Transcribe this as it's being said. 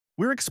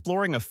We're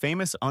exploring a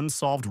famous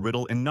unsolved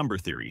riddle in number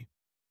theory,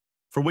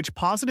 for which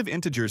positive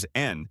integers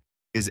n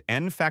is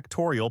n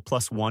factorial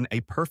plus 1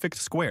 a perfect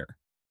square.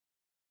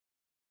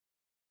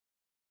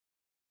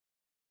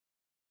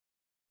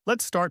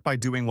 Let's start by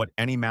doing what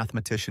any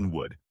mathematician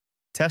would.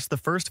 Test the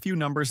first few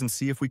numbers and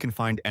see if we can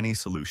find any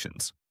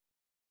solutions.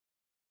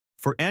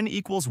 For n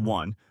equals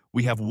 1,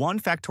 we have 1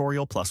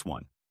 factorial plus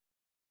 1.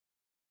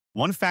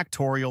 1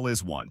 factorial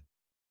is 1.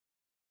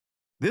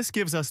 This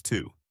gives us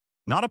 2,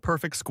 not a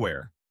perfect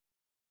square.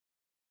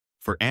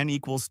 For n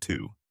equals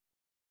 2,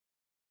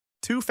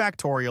 2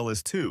 factorial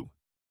is 2,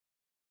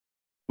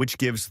 which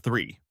gives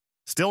 3.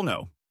 Still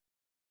no.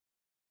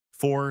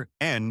 For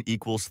n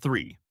equals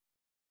 3,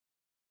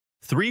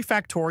 3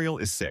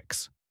 factorial is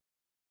 6,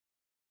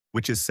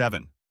 which is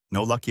 7.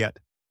 No luck yet.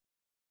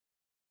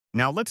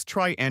 Now let's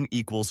try n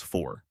equals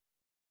 4.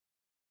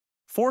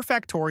 4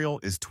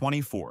 factorial is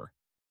 24.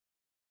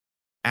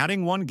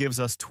 Adding 1 gives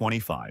us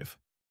 25.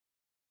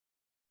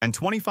 And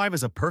 25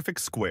 is a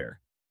perfect square.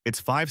 It's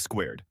 5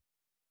 squared.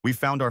 We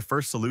found our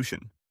first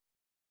solution.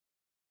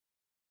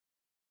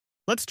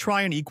 Let's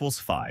try n equals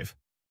 5.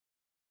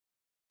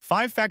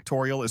 5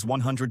 factorial is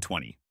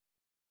 120.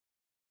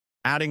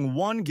 Adding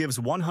 1 gives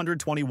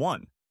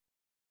 121,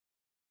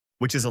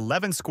 which is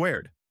 11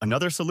 squared,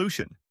 another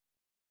solution.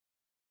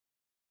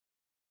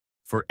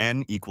 For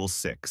n equals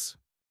 6.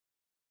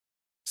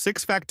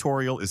 6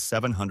 factorial is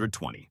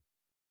 720.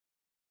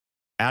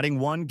 Adding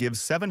 1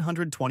 gives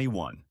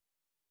 721.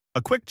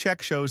 A quick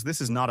check shows this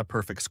is not a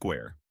perfect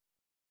square.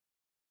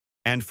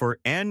 And for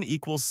n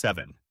equals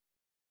 7.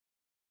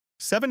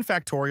 7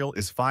 factorial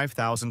is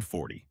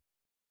 5040.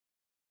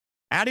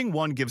 Adding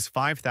 1 gives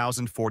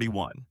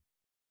 5041,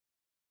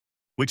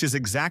 which is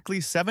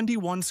exactly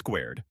 71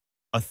 squared,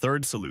 a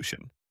third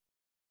solution.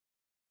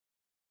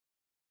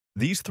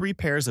 These three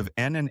pairs of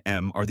n and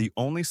m are the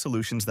only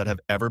solutions that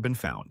have ever been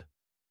found.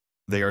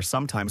 They are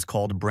sometimes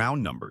called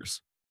Brown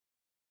numbers.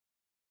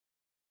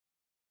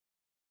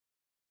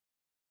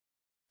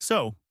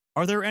 So,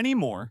 are there any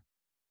more?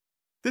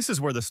 This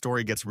is where the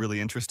story gets really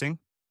interesting.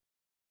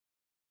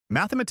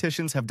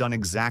 Mathematicians have done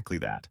exactly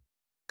that.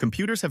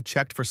 Computers have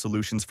checked for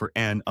solutions for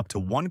n up to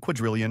 1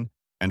 quadrillion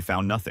and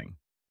found nothing.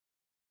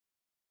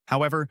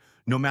 However,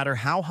 no matter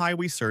how high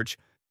we search,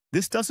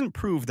 this doesn't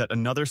prove that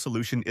another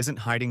solution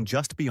isn't hiding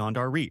just beyond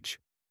our reach.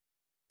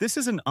 This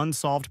is an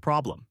unsolved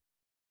problem.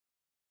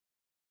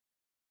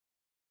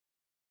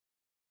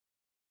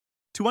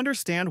 To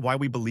understand why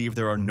we believe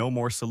there are no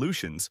more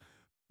solutions,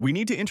 we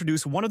need to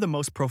introduce one of the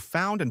most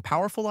profound and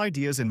powerful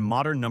ideas in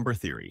modern number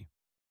theory.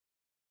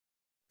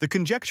 The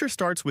conjecture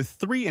starts with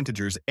 3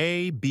 integers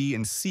a, b,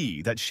 and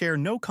c that share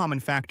no common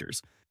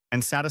factors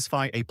and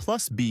satisfy a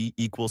plus b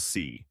equals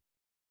c.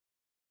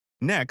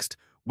 Next,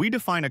 we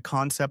define a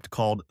concept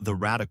called the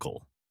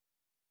radical.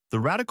 The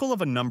radical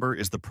of a number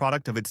is the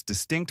product of its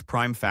distinct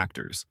prime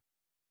factors.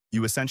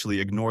 You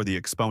essentially ignore the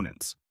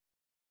exponents.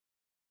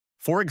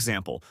 For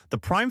example, the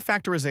prime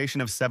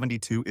factorization of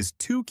 72 is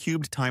 2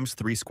 cubed times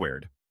 3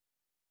 squared.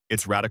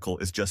 Its radical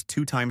is just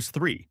 2 times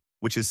 3,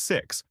 which is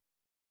 6.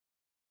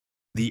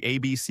 The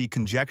ABC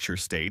Conjecture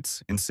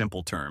states, in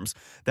simple terms,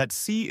 that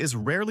c is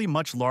rarely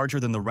much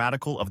larger than the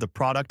radical of the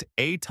product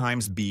a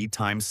times b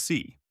times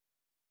c.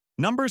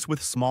 Numbers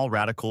with small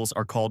radicals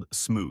are called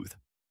smooth.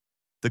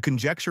 The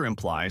conjecture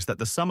implies that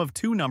the sum of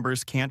 2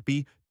 numbers can't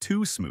be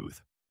too smooth.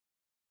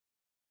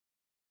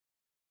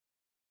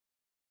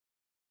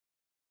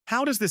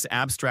 How does this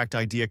abstract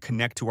idea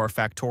connect to our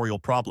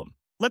factorial problem?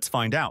 Let's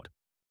find out.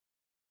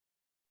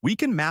 We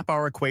can map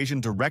our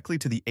equation directly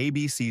to the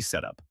ABC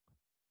setup.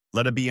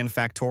 Let a be n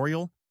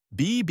factorial,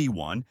 b be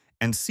 1,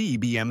 and c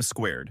be m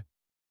squared.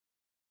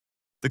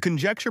 The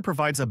conjecture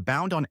provides a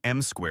bound on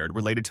m squared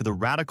related to the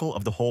radical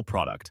of the whole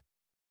product.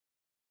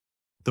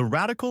 The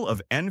radical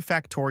of n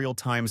factorial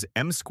times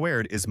m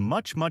squared is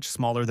much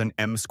smaller than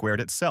m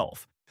squared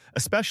itself,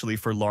 especially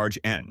for large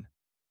n.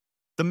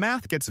 The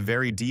math gets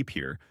very deep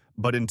here,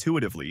 but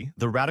intuitively,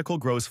 the radical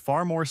grows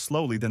far more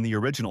slowly than the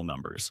original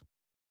numbers.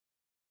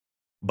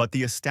 But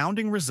the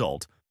astounding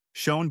result,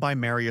 shown by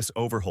Marius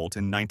Overholt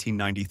in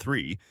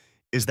 1993,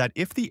 is that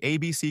if the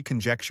ABC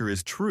conjecture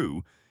is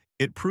true,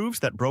 it proves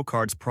that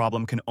Brocard's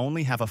problem can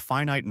only have a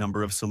finite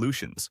number of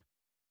solutions.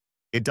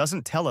 It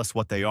doesn't tell us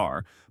what they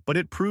are, but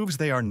it proves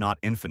they are not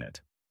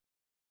infinite.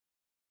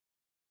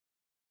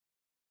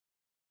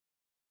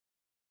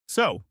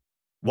 So,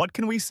 what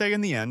can we say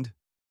in the end?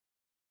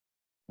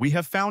 We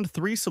have found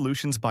 3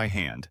 solutions by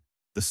hand,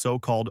 the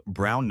so-called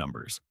Brown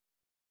numbers.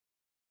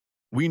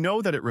 We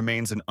know that it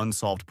remains an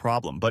unsolved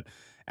problem, but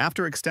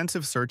after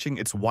extensive searching,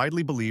 it's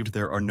widely believed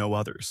there are no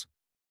others.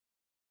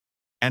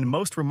 And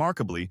most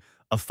remarkably,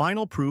 a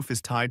final proof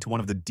is tied to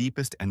one of the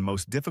deepest and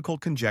most difficult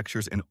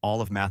conjectures in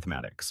all of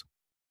mathematics.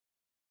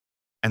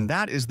 And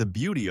that is the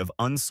beauty of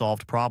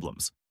unsolved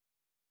problems.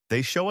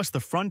 They show us the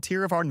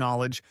frontier of our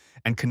knowledge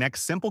and connect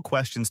simple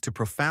questions to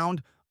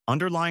profound,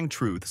 underlying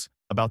truths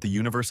about the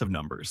universe of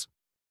numbers.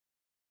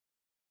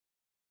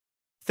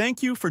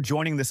 Thank you for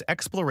joining this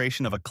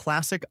exploration of a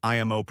classic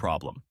IMO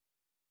problem.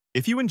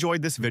 If you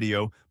enjoyed this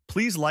video,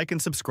 please like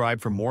and subscribe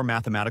for more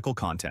mathematical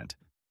content.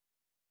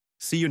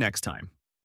 See you next time.